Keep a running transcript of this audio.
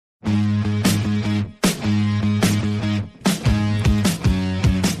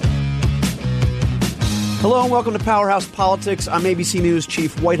Hello and welcome to Powerhouse Politics. I'm ABC News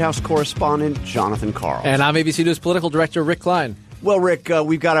Chief White House Correspondent Jonathan Karl. And I'm ABC News Political Director Rick Klein. Well, Rick,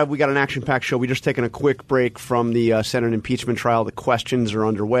 we got an action-packed show. We're just taking a quick break from the Senate impeachment trial. The questions are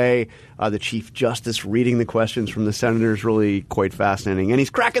underway. The Chief Justice reading the questions from the senators really quite fascinating. And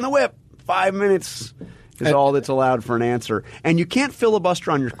he's cracking the whip. 5 minutes is all that's allowed for an answer. And you can't filibuster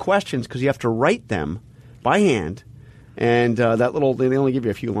on your questions because you have to write them by hand. And they only give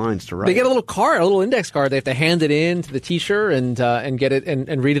you a few lines to write. They get a little card, a little index card. They have to hand it in to the teacher and get it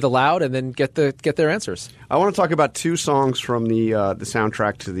and read it aloud and then get their answers. I want to talk about two songs from the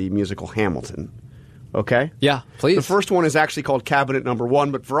soundtrack to the musical Hamilton. Okay? Yeah, please. The first one is actually called Cabinet Number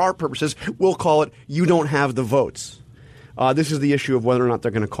One, but for our purposes, we'll call it You Don't Have the Votes. This is the issue of whether or not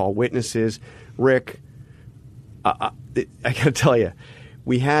they're going to call witnesses. Rick, I got to tell you,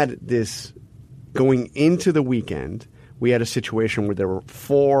 we had this going into the weekend. We had a situation where there were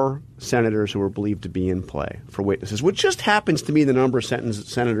 4 senators who were believed to be in play for witnesses, which just happens to be the number of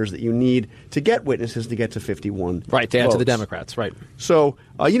senators that you need to get witnesses to get to 51 Right, to add votes. to the Democrats, right. So,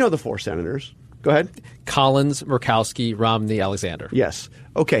 you know the 4 senators. Go ahead. Collins, Murkowski, Romney, Alexander. Yes.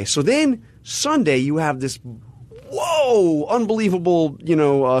 Okay, so then Sunday you have this, unbelievable,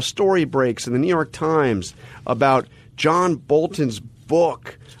 story breaks in the New York Times about John Bolton's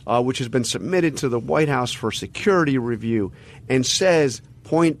book, which has been submitted to the White House for security review, and says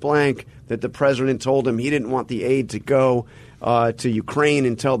point blank that the president told him he didn't want the aid to go to Ukraine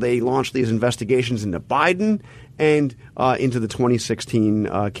until they launched these investigations into Biden and into the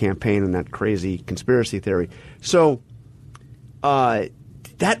 2016 campaign and that crazy conspiracy theory. So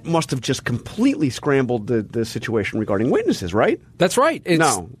that must have just completely scrambled the situation regarding witnesses, right? That's right.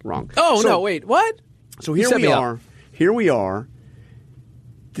 No, wrong. Oh, no, wait, what? So here we are. Here we are.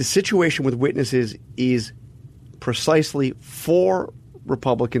 The situation with witnesses is precisely 4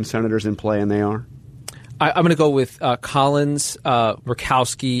 Republican senators in play, and they are? I'm going to go with Collins,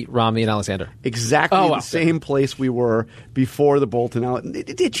 Murkowski, Romney, and Alexander. Exactly the same place we were before the Bolton.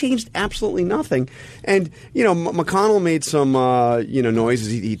 It changed absolutely nothing. And, McConnell made some, noises.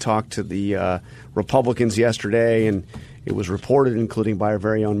 He talked to the Republicans yesterday, and it was reported, including by our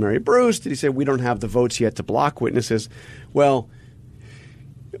very own Mary Bruce, that he said, we don't have the votes yet to block witnesses. Well,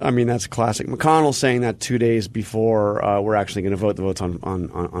 I mean, that's classic McConnell saying that 2 days before we're actually going to vote the votes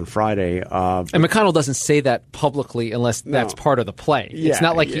on Friday. And McConnell doesn't say that publicly unless that's part of the play. It's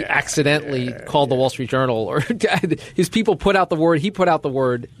not like he accidentally called the Wall Street Journal or his people put out the word. He put out the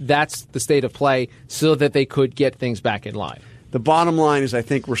word. That's the state of play so that they could get things back in line. The bottom line is I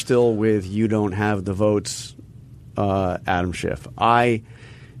think we're still with you don't have the votes, Adam Schiff.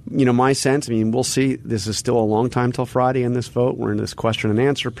 My sense, we'll see. This is still a long time till Friday in this vote. We're in this question and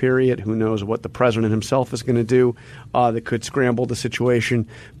answer period. Who knows what the president himself is going to do that could scramble the situation.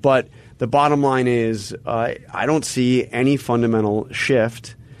 But the bottom line is I don't see any fundamental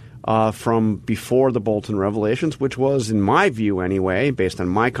shift from before the Bolton revelations, which was, in my view anyway, based on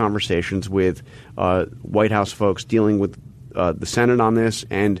my conversations with White House folks dealing with the Senate on this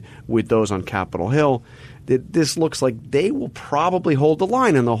and with those on Capitol Hill, that this looks like they will probably hold the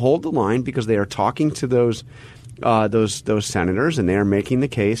line, and they'll hold the line because they are talking to those senators, and they are making the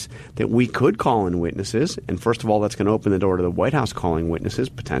case that we could call in witnesses. And first of all, that's going to open the door to the White House calling witnesses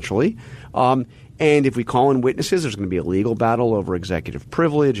potentially. And if we call in witnesses, there's going to be a legal battle over executive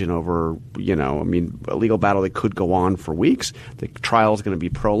privilege and over, a legal battle that could go on for weeks. The trial is going to be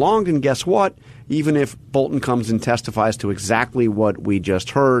prolonged. And guess what? Even if Bolton comes and testifies to exactly what we just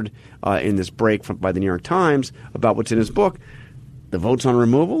heard in this break by the New York Times about what's in his book, the votes on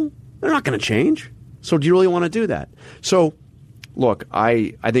removal, they're not going to change. So do you really want to do that? So, look,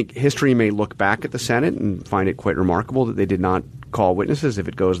 I think history may look back at the Senate and find it quite remarkable that they did not call witnesses if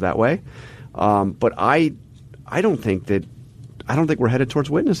it goes that way. But I don't think we're headed towards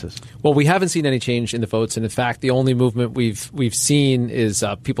witnesses. Well, we haven't seen any change in the votes, and in fact, the only movement we've seen is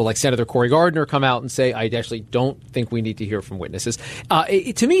people like Senator Cory Gardner come out and say, "I actually don't think we need to hear from witnesses."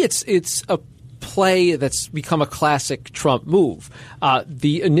 To me, it's a play that's become a classic Trump move.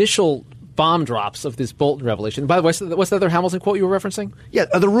 The initial bomb drops of this Bolton revelation. By the way, what's the other Hamilton quote you were referencing? Yeah,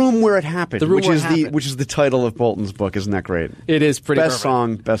 The Room Where It Happened, which is the title of Bolton's book. Isn't that great? It is pretty best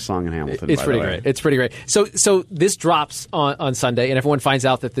song in Hamilton. It's pretty great. It's pretty great. So this drops on Sunday, and everyone finds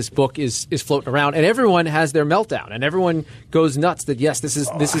out that this book is floating around, and everyone has their meltdown, and everyone goes nuts that yes, this is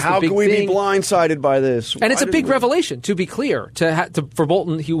the big thing. How can we be blindsided by this? And it's a big revelation. To be clear, for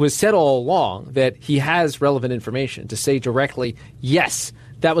Bolton, he was said all along that he has relevant information to say directly, yes,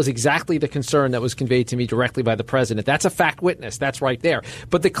 that was exactly the concern that was conveyed to me directly by the president. That's a fact witness. That's right there.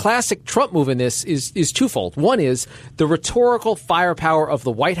 But the classic Trump move in this is twofold. One is the rhetorical firepower of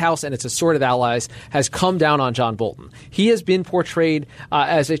the White House and its assorted allies has come down on John Bolton. He has been portrayed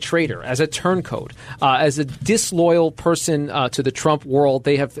as a traitor, as a turncoat, as a disloyal person to the Trump world.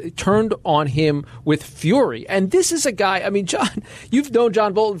 They have turned on him with fury. And this is a guy, I mean, John, you've known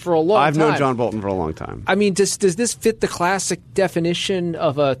John Bolton for a long time. I've known John Bolton for a long time. I mean, does this fit the classic definition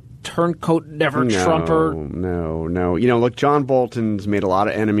of a turncoat, never Trumper? No. You know, look, John Bolton's made a lot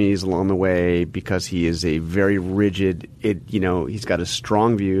of enemies along the way because he is a very rigid, he's got his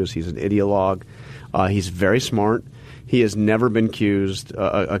strong views. He's an ideologue. He's very smart. He has never been accused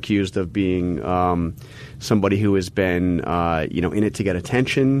of being somebody who has been, in it to get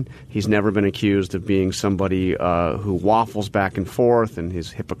attention. He's never been accused of being somebody who waffles back and forth and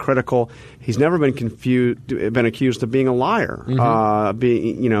is hypocritical. He's never been accused of being a liar,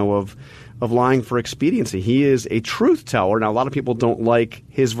 of lying for expediency. He is a truth teller. Now, a lot of people don't like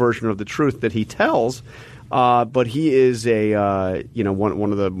his version of the truth that he tells, but he is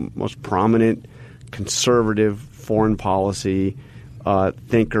one of the most prominent conservative foreign policy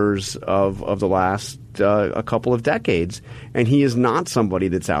thinkers of the last a couple of decades. And he is not somebody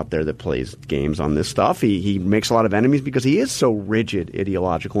that's out there that plays games on this stuff. He makes a lot of enemies because he is so rigid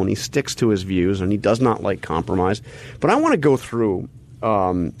ideological and he sticks to his views and he does not like compromise. But I want to go through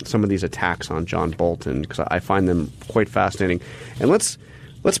some of these attacks on John Bolton because I find them quite fascinating. And let's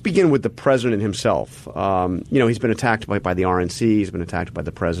begin with the president himself. He's been attacked by the RNC. He's been attacked by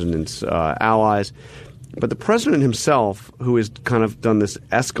the president's allies. But the president himself, who has kind of done this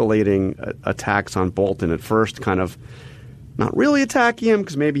escalating attacks on Bolton, at first kind of not really attacking him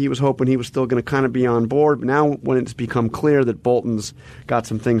because maybe he was hoping he was still going to kind of be on board. But now when it's become clear that Bolton's got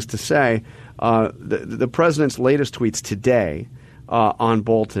some things to say, the president's latest tweets today on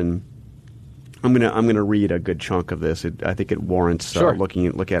Bolton, I'm gonna read a good chunk of this. I think it warrants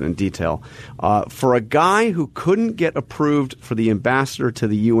look at it in detail. For a guy who couldn't get approved for the ambassador to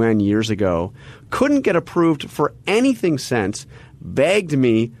the UN years ago, couldn't get approved for anything since, begged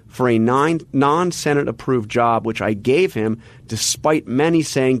me for a non-Senate approved job, which I gave him, despite many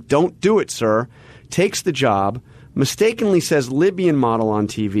saying, "Don't do it, sir," takes the job, mistakenly says Libyan model on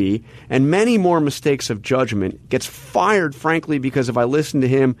TV, and many more mistakes of judgment, gets fired, frankly, because if I listened to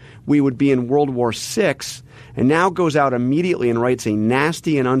him, we would be in World War VI, and now goes out immediately and writes a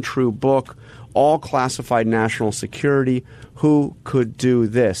nasty and untrue book, all classified national security. Who could do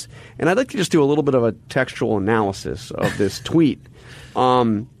this? And I'd like to just do a little bit of a textual analysis of this tweet.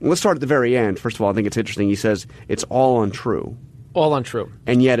 Let's start at the very end. First of all, I think it's interesting. He says it's all untrue. All untrue.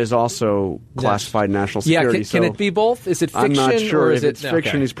 And yet is also classified national security. Yeah, can it be both? Is it fiction? I'm not sure. Or if it's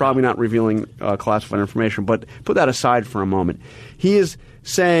fiction, he's probably not revealing classified information. But put that aside for a moment. He is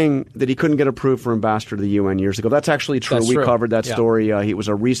saying that he couldn't get approved for ambassador to the UN years ago. That's actually true. We covered that story. He was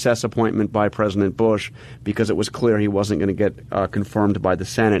a recess appointment by President Bush because it was clear he wasn't going to get confirmed by the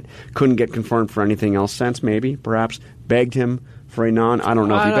Senate. Couldn't get confirmed for anything else since, maybe, perhaps. Begged him for a I don't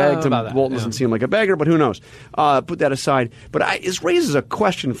know if he begged him. Bolton doesn't seem like a beggar, but who knows? Put that aside. But it raises a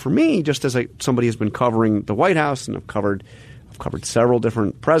question for me, just as somebody who's been covering the White House, and I've covered several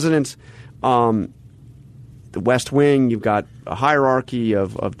different presidents. The West Wing, you've got a hierarchy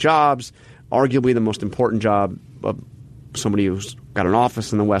of jobs. Arguably the most important job of somebody who's got an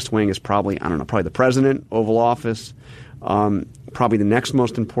office in the West Wing is probably the president, Oval Office. Probably the next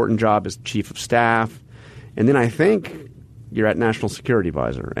most important job is chief of staff. And then I think you're at National Security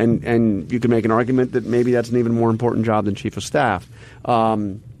Advisor. And you can make an argument that maybe that's an even more important job than chief of staff.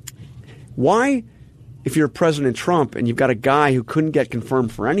 Why, if you're President Trump and you've got a guy who couldn't get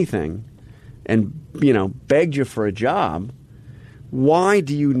confirmed for anything and, begged you for a job, why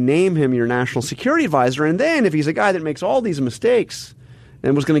do you name him your National Security Advisor? And then if he's a guy that makes all these mistakes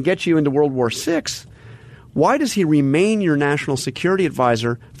and was going to get you into World War VI, why does he remain your National Security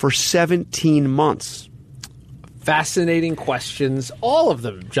Advisor for 17 months? Fascinating questions, all of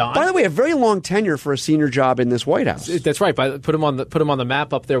them, John. By the way, a very long tenure for a senior job in this White House. That's right. Put him on the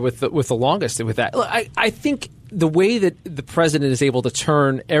map up there with the longest. With that, look, I think the way that the president is able to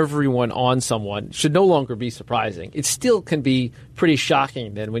turn everyone on someone should no longer be surprising. It still can be pretty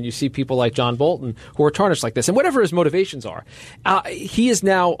shocking then when you see people like John Bolton who are tarnished like this, and whatever his motivations are. He is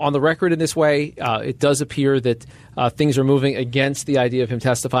now on the record in this way. It does appear that things are moving against the idea of him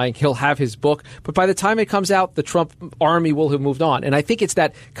testifying. He'll have his book, but by the time it comes out, the Trump army will have moved on. And I think it's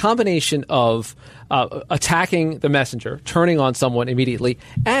that combination of attacking the messenger, turning on someone immediately,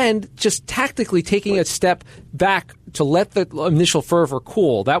 and just tactically taking a step back to let the initial fervor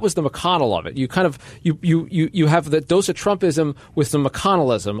cool. That was the McConnell of it. You kind of you have the dose of Trumpism with the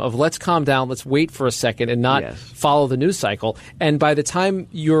McConnellism of let's calm down, let's wait for a second and not follow the news cycle. And by the time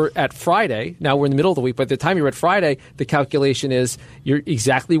you're at Friday, now we're in the middle of the week, but by the time you're at Friday, the calculation is you're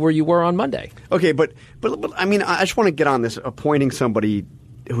exactly where you were on Monday. Okay, but I mean, I just want to get on this appointing somebody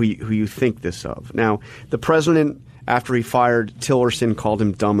who you think this of. Now, the president, after he fired Tillerson, called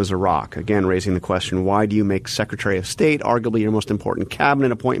him dumb as a rock, again raising the question, why do you make Secretary of State, arguably your most important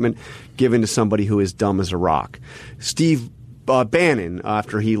cabinet appointment, given to somebody who is dumb as a rock? Steve Bannon,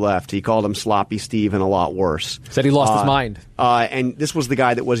 after he left, he called him Sloppy Steve and a lot worse. Said he lost his mind. And this was the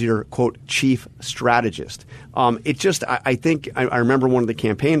guy that was your, quote, chief strategist. I think I remember one of the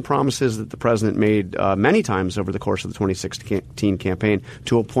campaign promises that the president made many times over the course of the 2016 campaign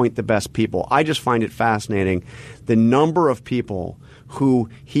to appoint the best people. I just find it fascinating the number of people who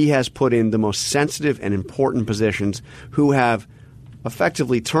he has put in the most sensitive and important positions who have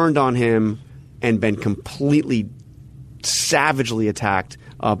effectively turned on him and been completely savagely attacked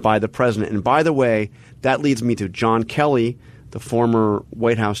by the president. And by the way, that leads me to John Kelly, the former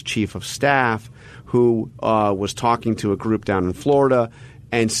White House chief of staff, who was talking to a group down in Florida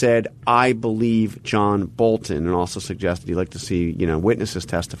and said, I believe John Bolton, and also suggested he'd like to see witnesses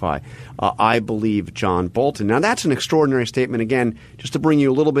testify. I believe John Bolton. Now, that's an extraordinary statement. Again, just to bring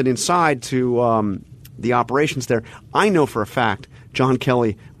you a little bit inside to the operations there, I know for a fact John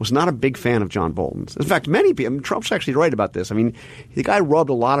Kelly was not a big fan of John Bolton's. In fact, many people, Trump's actually right about this. I mean, the guy rubbed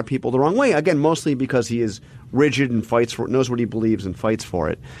a lot of people the wrong way, again, mostly because he is rigid and fights for it, knows what he believes and fights for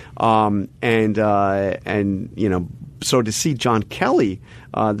it. So to see John Kelly,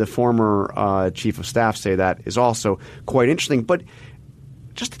 the former chief of staff, say that is also quite interesting. But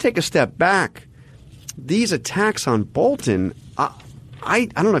just to take a step back, these attacks on Bolton, I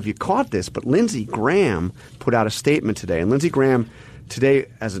don't know if you caught this, but Lindsey Graham put out a statement today. And Lindsey Graham today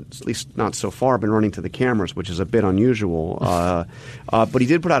has, at least not so far, been running to the cameras, which is a bit unusual. But he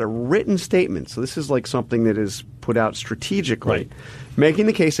did put out a written statement. So this is like something that is put out strategically, making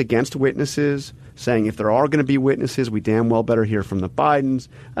the case against witnesses, saying if there are going to be witnesses, we damn well better hear from the Bidens.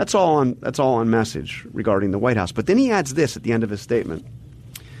 That's all on message regarding the White House. But then he adds this at the end of his statement.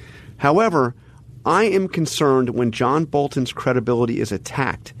 However, I am concerned when John Bolton's credibility is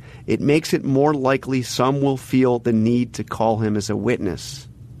attacked. It makes it more likely some will feel the need to call him as a witness.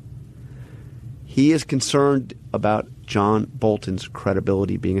 He is concerned about John Bolton's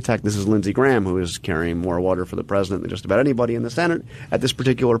credibility being attacked. This is Lindsey Graham, who is carrying more water for the president than just about anybody in the Senate at this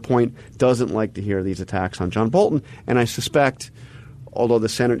particular point, doesn't like to hear these attacks on John Bolton. And I suspect, although the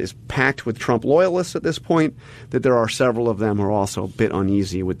Senate is packed with Trump loyalists at this point, that there are several of them who are also a bit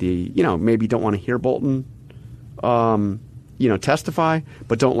uneasy with the, maybe don't want to hear Bolton, testify,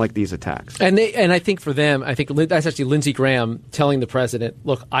 but don't like these attacks. And I think for them, I think that's actually Lindsey Graham telling the president,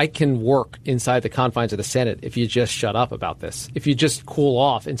 look, I can work inside the confines of the Senate if you just shut up about this, if you just cool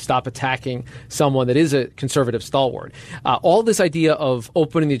off and stop attacking someone that is a conservative stalwart. All this idea of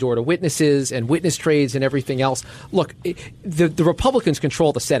opening the door to witnesses and witness trades and everything else. Look, the Republicans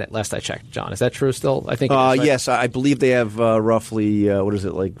control the Senate, last I checked, John. Is that true still? I think yes, I believe they have roughly,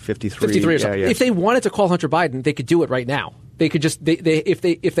 53? 53 or something. Yeah. If they wanted to call Hunter Biden, they could do it right now. They could just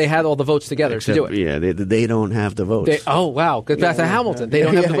if they had all the votes together to do it. Yeah, they don't have the votes. Oh wow, good back to Hamilton. They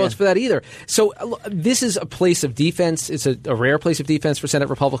don't have the votes for that either. So this is a place of defense. It's a rare place of defense for Senate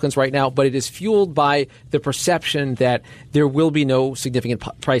Republicans right now, but it is fueled by the perception that there will be no significant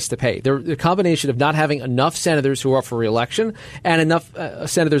price to pay. The combination of not having enough senators who are up for re-election and enough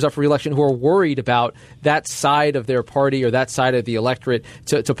senators up for re-election who are worried about that side of their party or that side of the electorate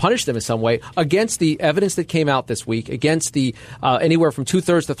to punish them in some way against the evidence that came out this week, against the anywhere from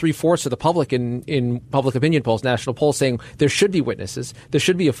 2/3 to 3/4 of the public in public opinion polls, national polls, saying there should be witnesses, there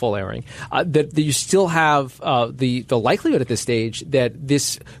should be a full airing. That you still have the likelihood at this stage that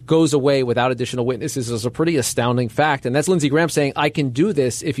this goes away without additional witnesses is a pretty astounding fact. And that's Lindsey Graham saying, I can do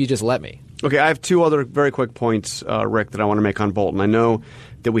this if you just let me. Okay, I have two other very quick points, Rick, that I want to make on Bolton. I know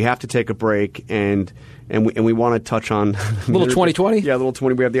that we have to take a break and we want to touch on little 2020. Yeah, little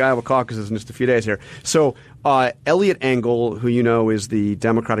 20. We have the Iowa caucuses in just a few days here. So Eliot Engel, who you know is the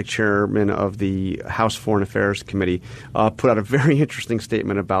Democratic chairman of the House Foreign Affairs Committee, put out a very interesting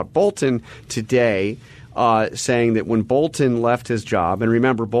statement about Bolton today, saying that when Bolton left his job, and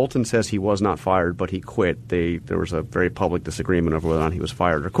remember, Bolton says he was not fired, but he quit. There was a very public disagreement over whether or not he was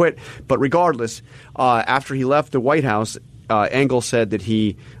fired or quit. But regardless, after he left the White House, Engel said that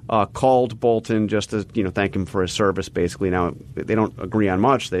he called Bolton just to thank him for his service. Basically, now they don't agree on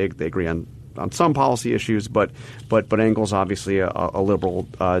much. They agree on some policy issues, but Engel's obviously a liberal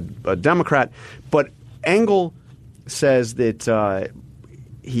a Democrat. But Engel says that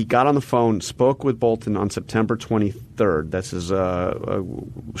he got on the phone, spoke with Bolton on September 23rd. This is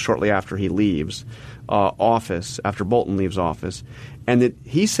shortly after he leaves office, after Bolton leaves office, and that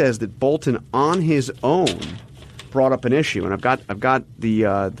he says that Bolton on his own brought up an issue. And I've got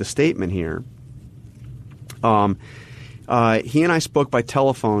the statement here. He and I spoke by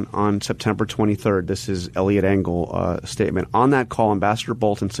telephone on September 23rd. This is Elliot Engel statement. On that call, Ambassador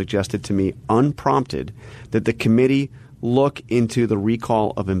Bolton suggested to me, unprompted, that the committee look into the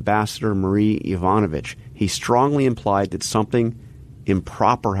recall of Ambassador Marie Yovanovitch. He strongly implied that something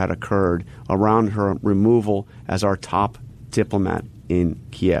improper had occurred around her removal as our top diplomat in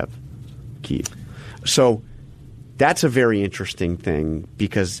Kiev. So that's a very interesting thing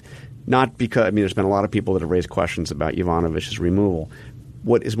because there's been a lot of people that have raised questions about Yovanovitch's removal.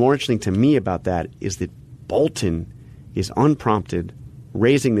 What is more interesting to me about that is that Bolton is unprompted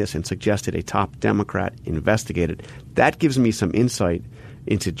raising this and suggested a top Democrat investigate it. That gives me some insight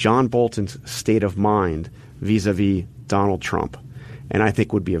into John Bolton's state of mind vis-a-vis Donald Trump, and I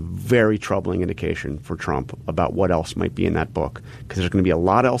think would be a very troubling indication for Trump about what else might be in that book, because there's going to be a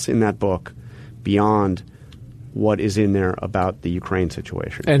lot else in that book beyond what is in there about the Ukraine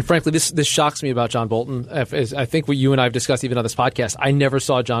situation. And frankly, this shocks me about John Bolton. As I think what you and I have discussed even on this podcast, I never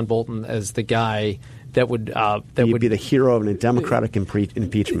saw John Bolton as the guy that would be the hero of a Democratic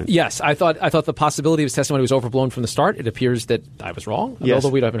impeachment. Yes, I thought the possibility of his testimony was overblown from the start. It appears that I was wrong, yes. Although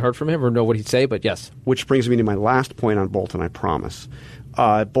we haven't heard from him or know what he'd say, but yes. Which brings me to my last point on Bolton, I promise.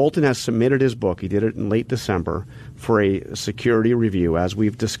 Bolton has submitted his book. He did it in late December for a security review, as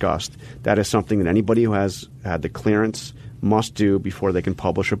we've discussed. That is something that anybody who has had the clearance must do before they can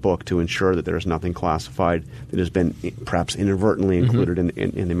publish a book to ensure that there is nothing classified that has been perhaps inadvertently included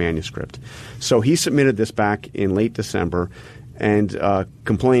in the manuscript. So he submitted this back in late December and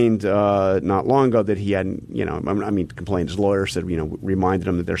complained not long ago that he hadn't, complained. His lawyer said, reminded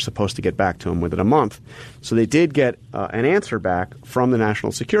him that they're supposed to get back to him within a month. So they did get an answer back from the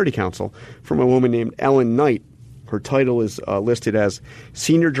National Security Council from a woman named Ellen Knight. Her title is listed as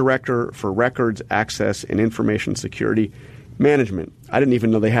Senior Director for Records Access and Information Security Management. I didn't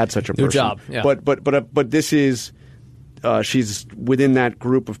even know they had such a person. New job, yeah. But this is she's within that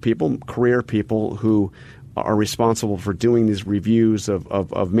group of people, career people who are responsible for doing these reviews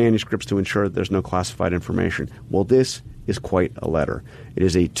of manuscripts to ensure that there's no classified information. Well, this is quite a letter. It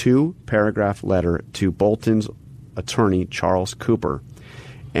is a 2-paragraph letter to Bolton's attorney, Charles Cooper.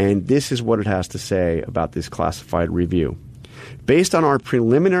 And this is what it has to say about this classified review. Based on our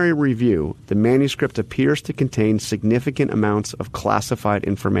preliminary review, the manuscript appears to contain significant amounts of classified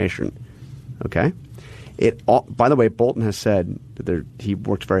information. Okay? By the way, Bolton has said that he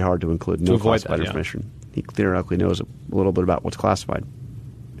worked very hard to include no classified information. He theoretically knows a little bit about what's classified.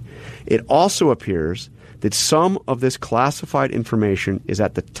 It also appears that some of this classified information is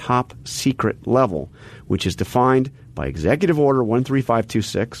at the top secret level, which is defined by Executive Order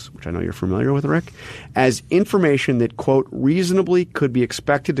 13526, which I know you're familiar with, Rick, as information that, quote, reasonably could be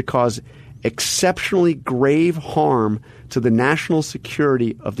expected to cause exceptionally grave harm to the national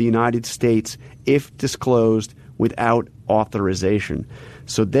security of the United States if disclosed without authorization.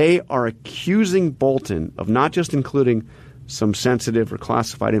 So they are accusing Bolton of not just including some sensitive or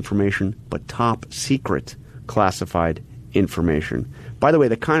classified information, but top secret classified information. By the way,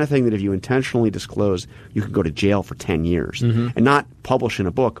 the kind of thing that if you intentionally disclose, you can go to jail for 10 years. And not publish in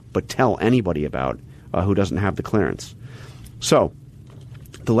a book, but tell anybody about who doesn't have the clearance. So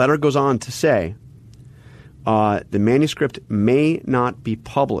the letter goes on to say the manuscript may not be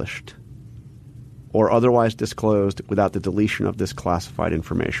published or otherwise disclosed without the deletion of this classified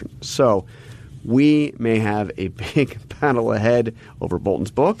information. So we may have a big battle ahead over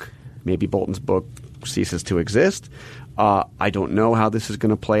Bolton's book. Maybe Bolton's book ceases to exist. I don't know how this is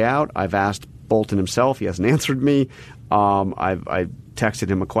going to play out. I've asked Bolton himself. He hasn't answered me. I've texted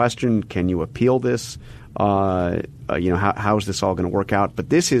him a question. Can you appeal this? How is this all going to work out? But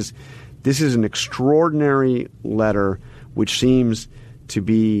this is an extraordinary letter which seems to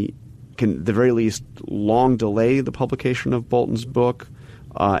be, can at the very least, long delay the publication of Bolton's book,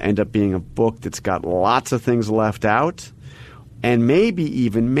 end up being a book that's got lots of things left out, and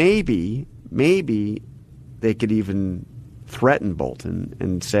maybe they could even threaten Bolton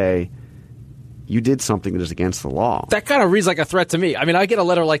and say, you did something that is against the law. That kind of reads like a threat to me. I mean, I get a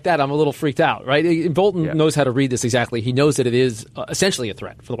letter like that, I'm a little freaked out, right? Bolton knows how to read this exactly. He knows that it is essentially a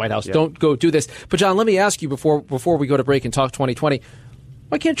threat for the White House. Yeah. Don't go do this. But, John, let me ask you before we go to break and talk 2020,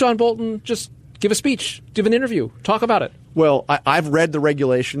 why can't John Bolton just give a speech, give an interview, talk about it? Well, I've read the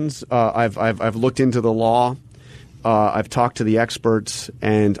regulations. I've looked into the law. I've talked to the experts,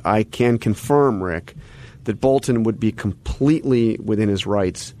 and I can confirm, Rick, that Bolton would be completely within his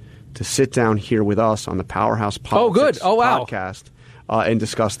rights to sit down here with us on the Powerhouse Politics podcast and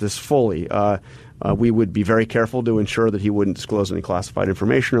discuss this fully. We would be very careful to ensure that he wouldn't disclose any classified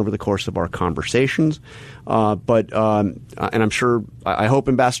information over the course of our conversations. And I'm sure, I hope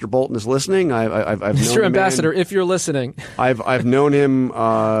Ambassador Bolton is listening. I've Mr. Ambassador, if you're listening, I've known him,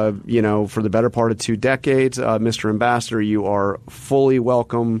 for the better part of 2 decades. Mr. Ambassador, you are fully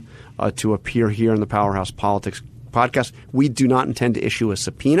welcome to appear here on the Powerhouse Politics podcast. We do not intend to issue a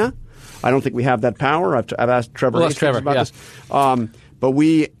subpoena. I don't think we have that power. I've asked Trevor Hastings about this. But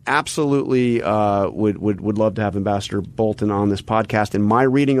we absolutely would love to have Ambassador Bolton on this podcast. And my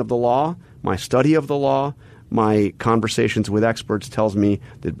reading of the law, my study of the law, my conversations with experts tells me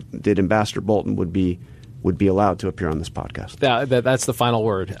that Ambassador Bolton would be allowed to appear on this podcast. That's the final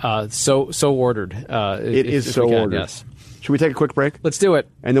word. So ordered. It is so ordered. Yes. Should we take a quick break? Let's do it.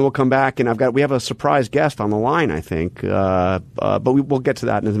 And then we'll come back, and we have a surprise guest on the line, I think. But we'll get to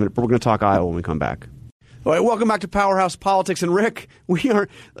that in a minute. But we're going to talk Iowa when we come back. All right, welcome back to Powerhouse Politics. And Rick,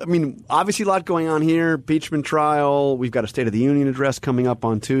 obviously a lot going on here. Impeachment trial. We've got a State of the Union address coming up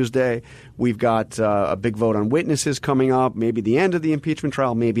on Tuesday. We've got a big vote on witnesses coming up. Maybe the end of the impeachment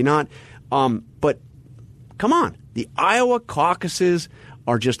trial, maybe not. But come on, the Iowa caucuses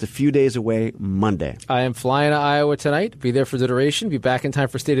are just a few days away Monday. I am flying to Iowa tonight, be there for the duration, be back in time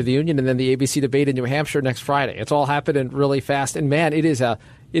for State of the Union, and then the ABC debate in New Hampshire next Friday. It's all happening really fast. And, man, it is a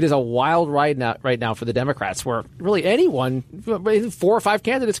wild ride right now for the Democrats, where really anyone, 4 or 5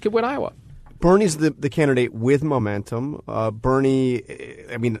 candidates could win Iowa. Bernie's the candidate with momentum. Bernie,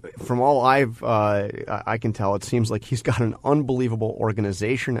 from all I can tell, it seems like he's got an unbelievable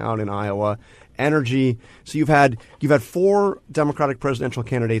organization out in Iowa, energy. So you've had 4 Democratic presidential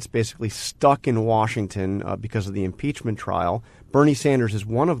candidates basically stuck in Washington because of the impeachment trial. Bernie Sanders is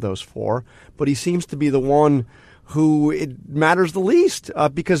one of those 4, but he seems to be the one who it matters the least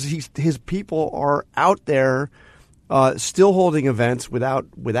because his people are out there still holding events without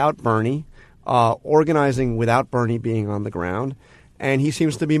Bernie. Organizing without Bernie being on the ground, and he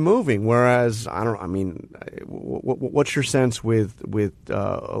seems to be moving. Whereas what's your sense with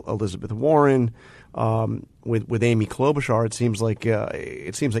Elizabeth Warren, with Amy Klobuchar?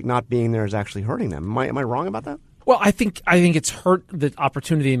 It seems like not being there is actually hurting them. Am I wrong about that? Well, I think it's hurt the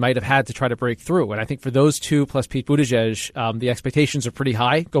opportunity they might have had to try to break through. And I think for those 2 plus Pete Buttigieg, the expectations are pretty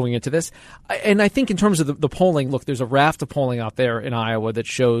high going into this. And I think in terms of the polling, look, there's a raft of polling out there in Iowa that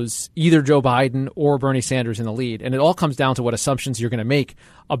shows either Joe Biden or Bernie Sanders in the lead. And it all comes down to what assumptions you're going to make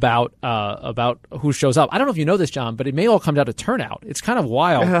about who shows up. I don't know if you know this, John, but it may all come down to turnout. It's kind of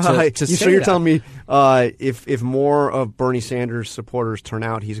wild to say So you're that. telling me if more of Bernie Sanders supporters turn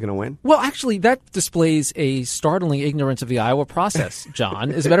out, he's going to win? Well, actually, that displays a startling ignorance of the Iowa process,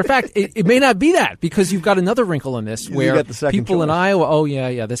 John. As a matter of fact, it may not be that, because you've got another wrinkle in this where people choice. In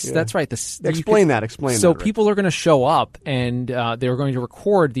Iowa, that's right. Explain that. So people are going to show up, and they're going to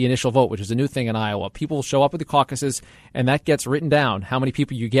record the initial vote, which is a new thing in Iowa. People will show up at the caucuses, and that gets written down, how many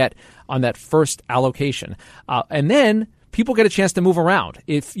people you get on that first allocation. And then people get a chance to move around.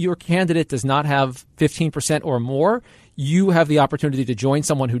 If your candidate does not have 15% or more, you have the opportunity to join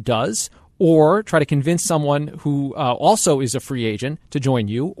someone who does, or try to convince someone who also is a free agent to join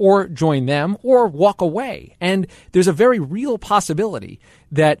you, or join them, or walk away. And there's a very real possibility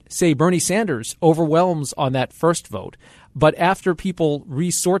that, say, Bernie Sanders overwhelms on that first vote, but after people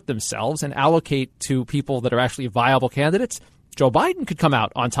resort themselves and allocate to people that are actually viable candidates, Joe Biden could come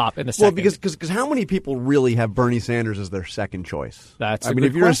out on top in the second. Well, because how many people really have Bernie Sanders as their second choice? That's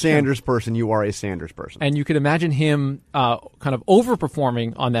if you're a Sanders person, you are a Sanders person. And you could imagine him kind of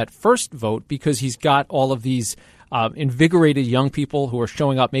overperforming on that first vote because he's got all of these invigorated young people who are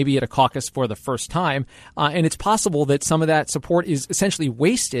showing up maybe at a caucus for the first time. And it's possible that some of that support is essentially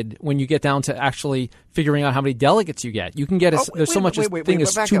wasted when you get down to actually figuring out how many delegates you get. You can get there's so much thing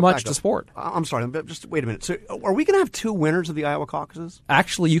as too much to support. I'm sorry, just wait a minute. So are we going to have 2 winners of the Iowa caucuses?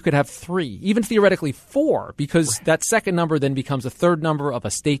 Actually, you could have 3, even theoretically 4, because that second number then becomes a third number of a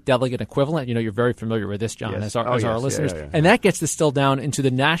state delegate equivalent. You know, you're very familiar with this, John, yes. as our listeners. Yeah. And that gets distilled down into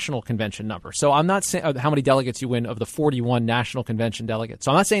the national convention number. So I'm not saying how many delegates you win of the 41 national convention delegates.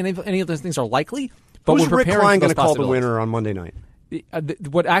 So I'm not saying any of those things are likely, but who's we're Rick preparing Klein for those going to call the possibilities. winner on Monday night?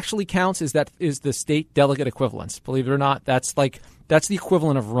 What actually counts is the state delegate equivalence. Believe it or not, that's the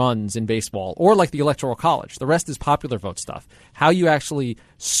equivalent of runs in baseball, or like the Electoral College. The rest is popular vote stuff. How you actually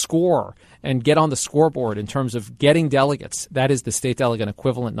score and get on the scoreboard in terms of getting delegates, that is the state delegate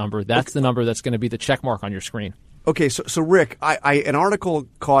equivalent number. That's the number that's going to be the check mark on your screen. Okay, so Rick, an article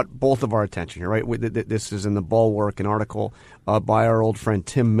caught both of our attention here, right? This is in the Bulwark, an article by our old friend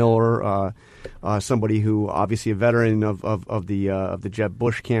Tim Miller, somebody who obviously a veteran of the Jeb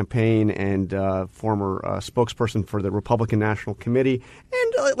Bush campaign and former spokesperson for the Republican National Committee,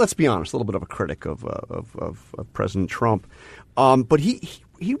 and let's be honest, a little bit of a critic of President Trump. But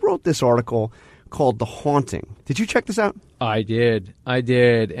he wrote this article called "The Haunting." Did you check this out? I did.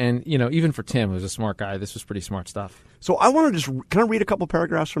 And, even for Tim, who's a smart guy, this was pretty smart stuff. So I want to can I read a couple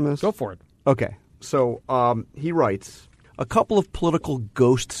paragraphs from this? Go for it. Okay. So he writes, a couple of political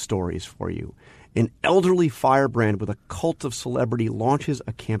ghost stories for you. An elderly firebrand with a cult of celebrity launches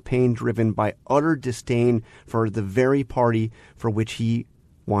a campaign driven by utter disdain for the very party for which he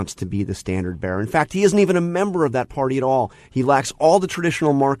wants to be the standard bearer. In fact, he isn't even a member of that party at all. He lacks all the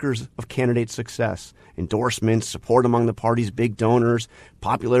traditional markers of candidate success: endorsements, support among the party's big donors,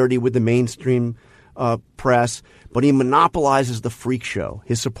 popularity with the mainstream press, but he monopolizes the freak show.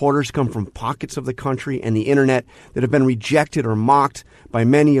 His supporters come from pockets of the country and the internet that have been rejected or mocked by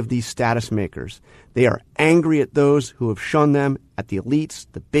many of these status makers. They are angry at those who have shunned them, at the elites,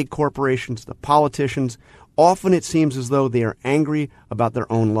 the big corporations, the politicians. Often it seems as though they are angry about their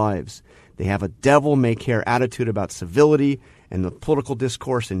own lives. They have a devil-may-care attitude about civility and the political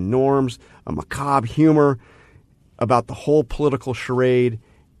discourse and norms, a macabre humor about the whole political charade,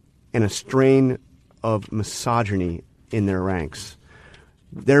 and a strain of misogyny in their ranks.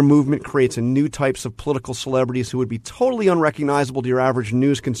 Their movement creates a new types of political celebrities who would be totally unrecognizable to your average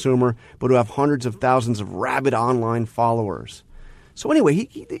news consumer, but who have hundreds of thousands of rabid online followers. So anyway,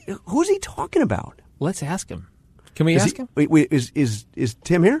 who's he talking about? Let's ask him. Can we ask him? Wait, is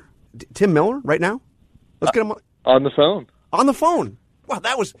Tim here? Tim Miller right now? Let's get him on the phone. On the phone. Wow,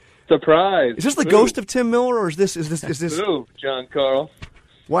 that was surprise. Is this the ghost of Tim Miller, or is this Ooh, John Carl?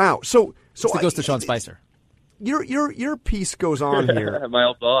 Wow. So it's the ghost of Sean Spicer. Your piece goes on here. My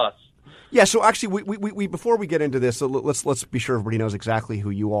old boss. Yeah. So actually, we before we get into this, so let's be sure everybody knows exactly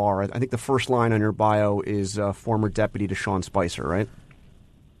who you are. I think the first line on your bio is former deputy to Sean Spicer, right?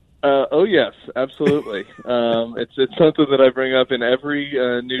 Oh yes, absolutely. It's something that I bring up in every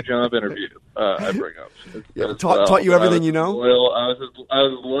new job interview. I bring up. Taught you everything you know. I was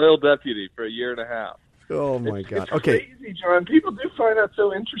a loyal deputy for a year and a half. Oh my God! It's okay, crazy, John. People do find that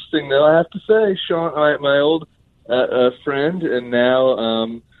so interesting, though. I have to say, Sean, my old friend, and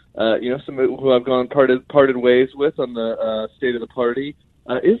now somebody who I've gone parted ways with on the state of the party,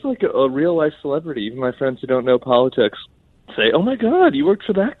 is like a real life celebrity. Even my friends who don't know politics say, "Oh my God, you worked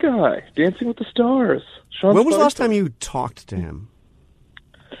for that guy, Dancing with the Stars." Sean when was Spicer. the last time you talked to him?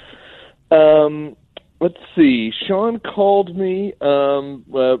 Let's see. Sean called me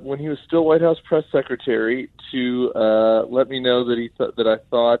when he was still White House press secretary to let me know that he thought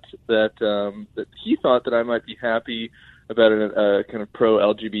that I might be happy about a kind of pro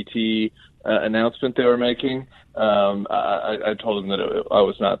LGBT announcement they were making. I told him that I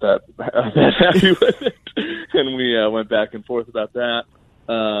was not that happy with it, and we went back and forth about that.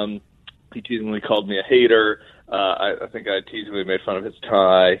 He teasingly called me a hater. I think I teasingly made fun of his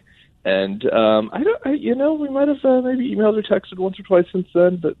tie. And we might have maybe emailed or texted once or twice since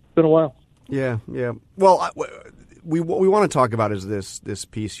then, but it's been a while. Yeah. Well, what we want to talk about is this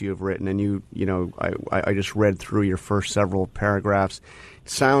piece you've written, and I just read through your first several paragraphs. It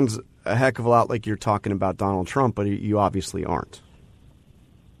sounds a heck of a lot like you're talking about Donald Trump, but you obviously aren't.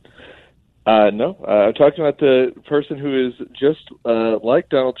 No, I'm talking about the person who is just like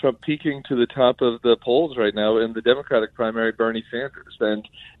Donald Trump, peaking to the top of the polls right now in the Democratic primary, Bernie Sanders. And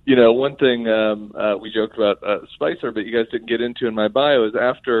one thing we joked about Spicer, but you guys didn't get into in my bio, is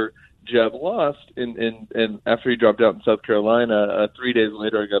after Jeb lost, and after he dropped out in South Carolina, 3 days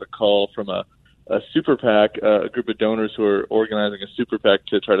later I got a call from a super PAC, a group of donors who are organizing a super PAC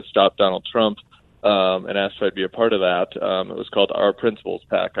to try to stop Donald Trump. And asked if I'd be a part of that. It was called Our Principles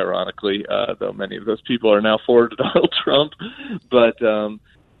PAC, ironically, though many of those people are now for Donald Trump. But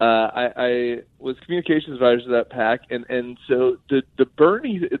I was communications advisor to that PAC, and so the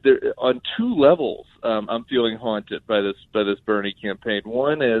Bernie, on two levels, I'm feeling haunted by this Bernie campaign.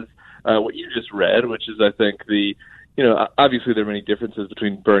 One is what you just read, which is, I think, obviously there are many differences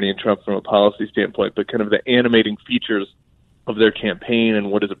between Bernie and Trump from a policy standpoint, but kind of the animating features of their campaign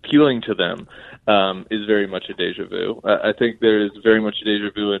and what is appealing to them is very much a deja vu. I think there is very much a deja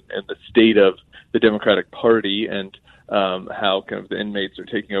vu in the state of the Democratic Party and how kind of the inmates are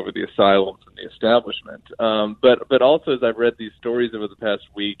taking over the asylums and the establishment. But also, as I've read these stories over the past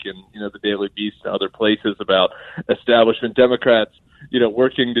week and the Daily Beast and other places about establishment Democrats,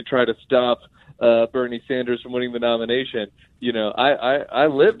 working to try to stop Bernie Sanders from winning the nomination. I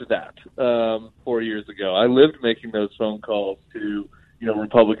lived that 4 years ago. I lived making those phone calls to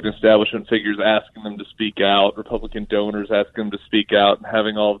Republican establishment figures, asking them to speak out, Republican donors asking them to speak out, and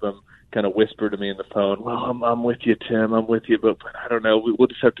having all of them kind of whisper to me in the phone, well, I'm with you, Tim, I'm with you, but I don't know, we'll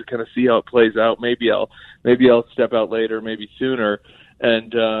just have to kind of see how it plays out. Maybe I'll step out later, maybe sooner.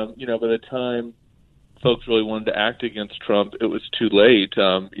 And, by the time folks really wanted to act against Trump, it was too late.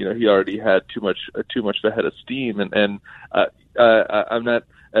 He already had too much of a head of steam. And I'm not,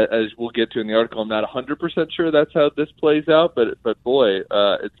 as we'll get to in the article, I'm not 100% sure that's how this plays out, but boy,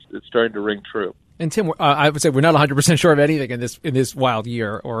 it's starting to ring true. And Tim, I would say we're not 100% sure of anything in this wild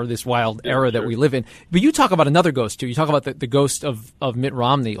year or this wild era that we live in. But you talk about another ghost, too. You talk about the ghost of Mitt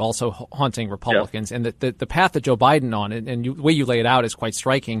Romney also haunting Republicans, and the path that Joe Biden on, and the way you lay it out is quite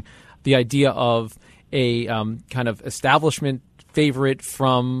striking. The idea of a kind of establishment favorite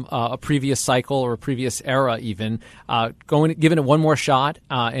from a previous cycle or a previous era even, giving it one more shot,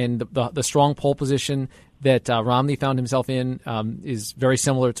 and the strong pole position that Romney found himself in is very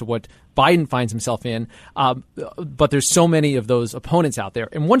similar to what Biden finds himself in. But there's so many of those opponents out there.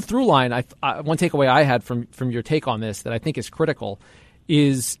 And one through line, one takeaway I had from your take on this that I think is critical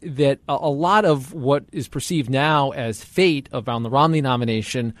is that a lot of what is perceived now as fate around the Romney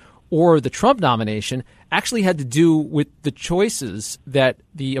nomination or the Trump nomination actually had to do with the choices that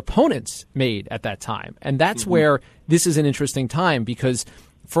the opponents made at that time. And that's where this is an interesting time, because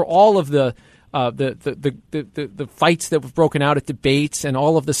for all of the fights that were broken out at debates and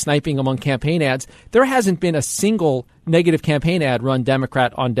all of the sniping among campaign ads, there hasn't been a single negative campaign ad run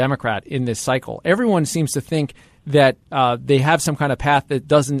Democrat on Democrat in this cycle. Everyone seems to think that they have some kind of path that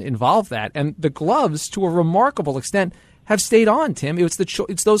doesn't involve that. And the gloves, to a remarkable extent, have stayed on, Tim.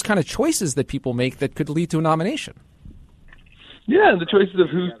 It's those kind of choices that people make that could lead to a nomination. Yeah, and the choices of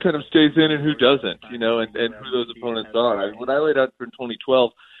who kind of stays in and who doesn't, and who those opponents are. When I laid out for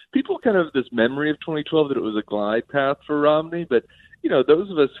 2012, people kind of have this memory of 2012 that it was a glide path for Romney, but those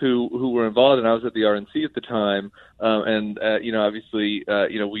of us who were involved, and I was at the RNC at the time, obviously,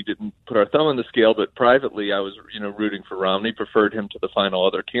 we didn't put our thumb on the scale, but privately I was, rooting for Romney, preferred him to the final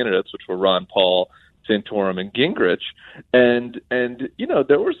other candidates, which were Ron Paul, Santorum, and Gingrich. And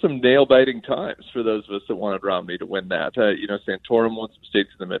there were some nail-biting times for those of us that wanted Romney to win that. Santorum won some states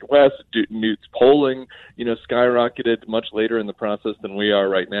in the Midwest. Newt's polling, skyrocketed much later in the process than we are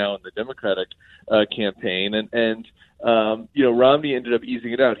right now in the Democratic campaign. And Romney ended up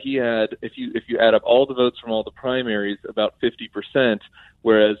easing it out. He had, if you add up all the votes from all the primaries, about 50%,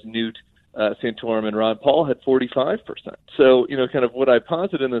 whereas Newt, Santorum, and Ron Paul had 45%. So, kind of what I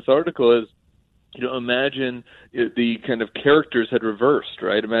posit in this article is, imagine the kind of characters had reversed,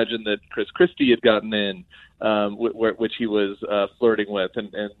 right? Imagine that Chris Christie had gotten in, which he was flirting with,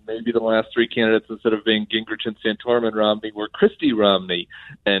 and maybe the last three candidates, instead of being Gingrich and Santorum and Romney, were Christie, Romney,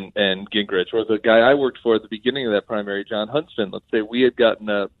 and Gingrich. Or the guy I worked for at the beginning of that primary, John Huntsman, let's say we had gotten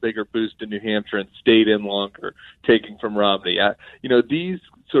a bigger boost in New Hampshire and stayed in longer, taking from Romney. These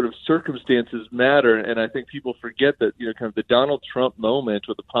sort of circumstances matter, and I think people forget that, kind of the Donald Trump moment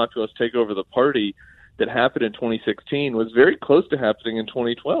with the populist takeover of the party that happened in 2016 was very close to happening in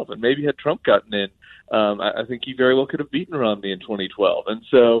 2012. And maybe had Trump gotten in, I think he very well could have beaten Romney in 2012. And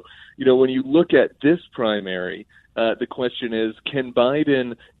so, when you look at this primary, the question is, can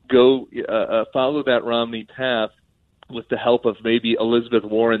Biden go follow that Romney path with the help of maybe Elizabeth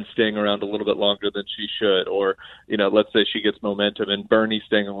Warren staying around a little bit longer than she should, or, let's say she gets momentum and Bernie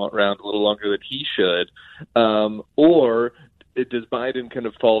staying around a little longer than he should, or does Biden kind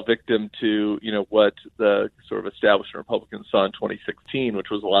of fall victim to, what the sort of established Republicans saw in 2016, which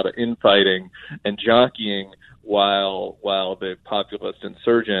was a lot of infighting and jockeying while the populist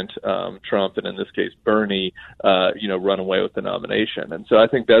insurgent, Trump, and in this case Bernie, run away with the nomination. And so I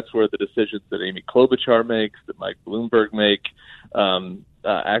think that's where the decisions that Amy Klobuchar makes, that Mike Bloomberg make,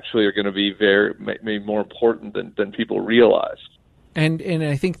 actually are going to be maybe more important than people realize. And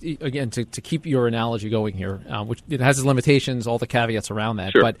I think, again, to keep your analogy going here, which it has its limitations, all the caveats around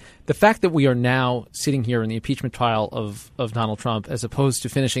that, sure. But the fact that we are now sitting here in the impeachment trial of Donald Trump as opposed to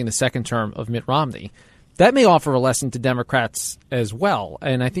finishing the second term of Mitt Romney, that may offer a lesson to Democrats as well.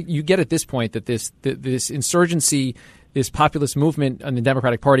 And I think you get at this point that this insurgency, this populist movement in the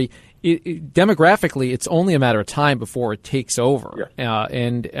Democratic Party, demographically, it's only a matter of time before it takes over. Yeah.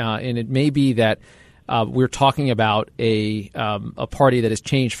 And it may be that we're talking about a party that has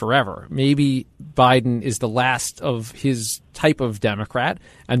changed forever. Maybe Biden is the last of his type of Democrat,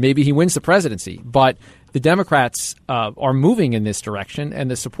 and maybe he wins the presidency. But the Democrats are moving in this direction,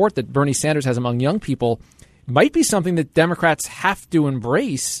 and the support that Bernie Sanders has among young people might be something that Democrats have to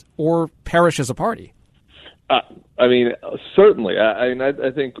embrace or perish as a party. I mean, certainly.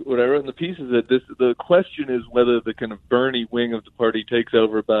 I think what I wrote in the piece is that the question is whether the kind of Bernie wing of the party takes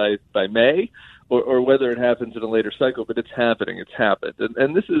over by May, or whether it happens in a later cycle. But it's happening. It's happened,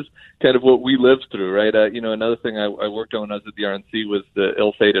 and this is kind of what we lived through, right? Another thing I worked on when I was at the RNC was the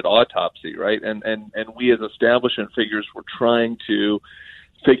ill-fated autopsy, right? And we as establishment figures were trying to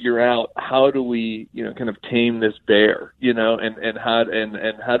figure out how do we, kind of tame this bear, and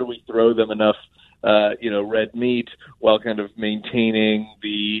how do we throw them enough red meat while kind of maintaining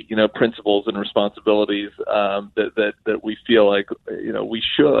the, principles and responsibilities that we feel like, we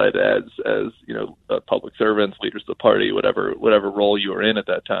should as public servants, leaders of the party, whatever role you were in at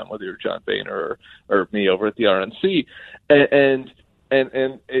that time, whether you're John Boehner or me over at the RNC. And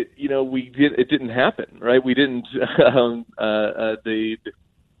it didn't happen, right? We didn't,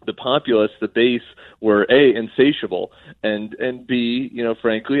 the populace, the base, were A, insatiable, and B,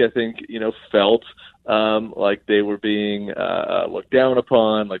 frankly, I think, felt like they were being looked down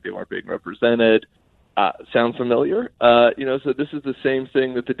upon, like they weren't being represented. Sound familiar? So this is the same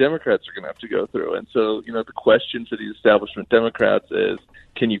thing that the Democrats are going to have to go through. And so, the question to the establishment Democrats is,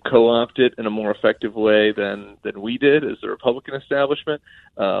 can you co-opt it in a more effective way than we did as the Republican establishment?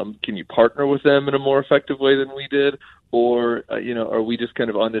 Can you partner with them in a more effective way than we did? Or, are we just kind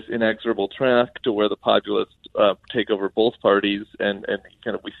of on this inexorable track to where the populists take over both parties and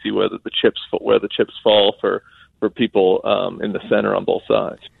kind of we see where the chips fall for people in the center on both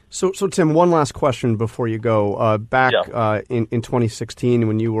sides? So Tim, one last question before you go. Back in 2016,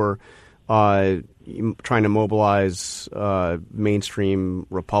 when you were trying to mobilize mainstream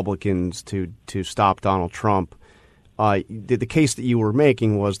Republicans to stop Donald Trump, the case that you were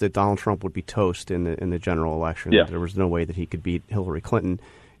making was that Donald Trump would be toast in the general election. Yeah. There was no way that he could beat Hillary Clinton.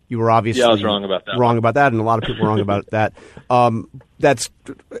 You were obviously I was wrong about that. And a lot of people were wrong about that. That's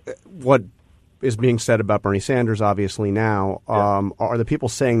what is being said about Bernie Sanders, obviously now. Are the people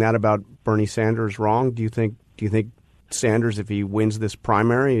saying that about Bernie Sanders wrong? Do you think Sanders, if he wins this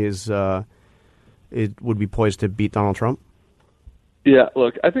primary, it would be poised to beat Donald Trump? Yeah,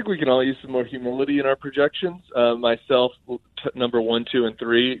 look, I think we can all use some more humility in our projections. Myself, number 1, 2, and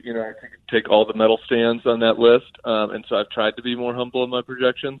 3, I think take all the medal stands on that list, and so I've tried to be more humble in my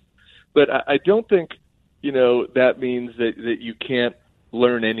projections. But I don't think, that means that you can't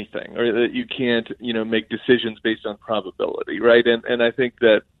learn anything or that you can't, make decisions based on probability, right? And I think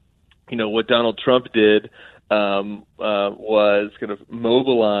that, what Donald Trump did was kind of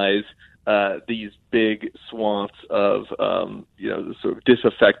mobilize these big swaths of, the sort of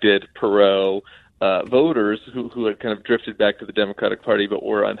disaffected Perot voters who had kind of drifted back to the Democratic Party but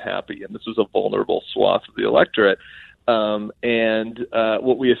were unhappy. And this was a vulnerable swath of the electorate. And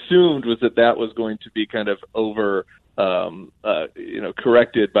what we assumed was that was going to be kind of over,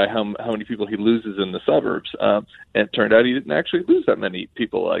 corrected by how many people he loses in the suburbs. And it turned out he didn't actually lose that many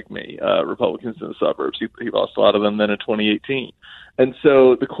people like me, Republicans in the suburbs. He lost a lot of them then in 2018. And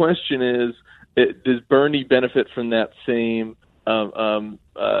so the question is, does Bernie benefit from that same,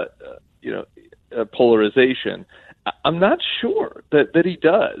 polarization? I'm not sure that he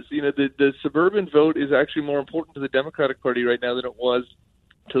does. The suburban vote is actually more important to the Democratic Party right now than it was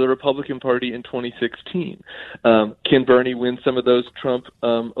to the Republican Party in 2016. Can Bernie win some of those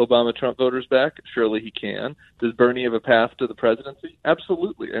Obama-Trump voters back? Surely he can. Does Bernie have a path to the presidency?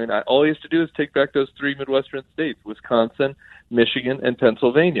 Absolutely. I mean, all he has to do is take back those 3 Midwestern states, Wisconsin, Michigan, and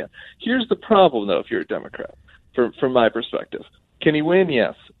Pennsylvania. Here's the problem, though, if you're a Democrat, from my perspective. Can he win?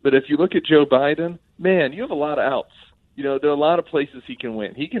 Yes. But if you look at Joe Biden, man, you have a lot of outs. There are a lot of places he can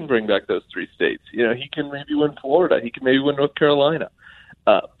win. He can bring back those 3 states. He can maybe win Florida. He can maybe win North Carolina.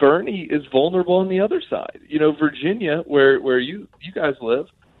 Bernie is vulnerable on the other side. Virginia, where you guys live,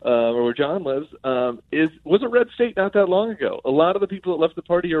 or where John lives, was a red state not that long ago. A lot of the people that left the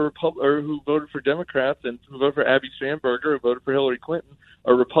party or who voted for Democrats and who voted for Abby Sandberger, who voted for Hillary Clinton,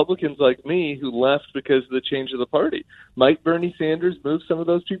 are Republicans like me who left because of the change of the party. Might Bernie Sanders move some of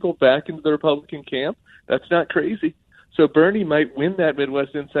those people back into the Republican camp? That's not crazy. So Bernie might win that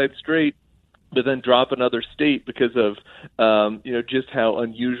Midwest inside straight, but then drop another state because of, just how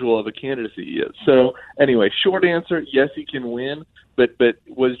unusual of a candidacy he is. So anyway, short answer, yes, he can win. But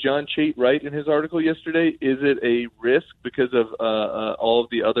was John Chait right in his article yesterday? Is it a risk because of all of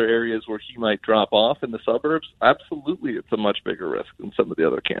the other areas where he might drop off in the suburbs? Absolutely, it's a much bigger risk than some of the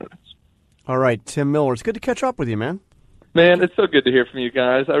other candidates. All right, Tim Miller, it's good to catch up with you, man. Man, it's so good to hear from you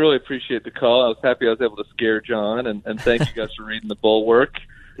guys. I really appreciate the call. I was happy I was able to scare John, and thank you guys for reading the Bulwark.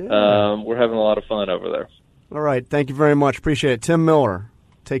 Yeah. We're having a lot of fun over there. All right. Thank you very much. Appreciate it. Tim Miller,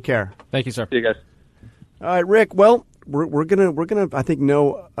 take care. Thank you, sir. See you guys. All right, Rick. Well, we're gonna I think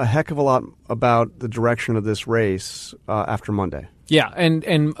know a heck of a lot about the direction of this race after Monday. Yeah,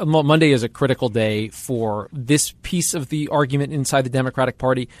 and Monday is a critical day for this piece of the argument inside the Democratic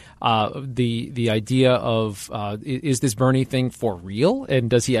Party. The idea of is this Bernie thing for real, and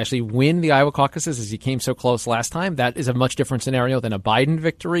does he actually win the Iowa caucuses as he came so close last time? That is a much different scenario than a Biden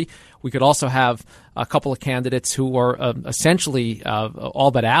victory. We could also have a couple of candidates who are essentially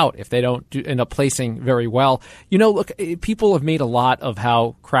all but out if they don't end up placing very well. You know, look, people have made a lot of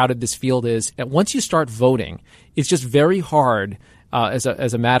how crowded this field is. And once you start voting, it's just very hard as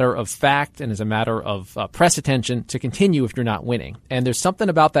a matter of fact and as a matter of press attention to continue if you're not winning. And there's something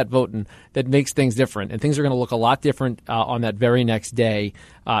about that voting that makes things different. And things are going to look a lot different on that very next day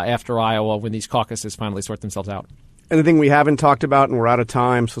after Iowa when these caucuses finally sort themselves out. Anything we haven't talked about, and we're out of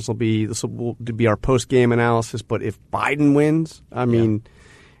time, so this will be our post-game analysis. But if Biden wins, I mean,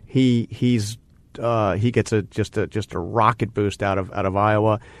 he gets just a rocket boost out of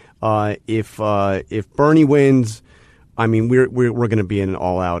Iowa. If Bernie wins, I mean, we're going to be in an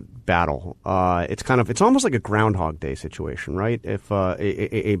all-out battle. It's almost like a Groundhog Day situation, right? If a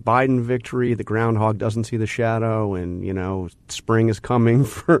Biden victory, the groundhog doesn't see the shadow, and spring is coming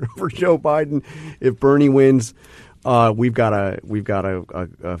for Joe Biden. If Bernie wins, we've got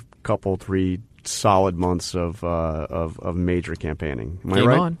a couple 3 solid months of major campaigning. Am I Game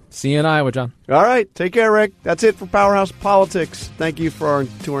right? on. See you in Iowa, John. All right. Take care, Rick. That's it for Powerhouse Politics. Thank you to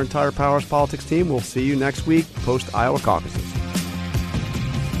our entire Powerhouse Politics team. We'll see you next week post Iowa caucuses.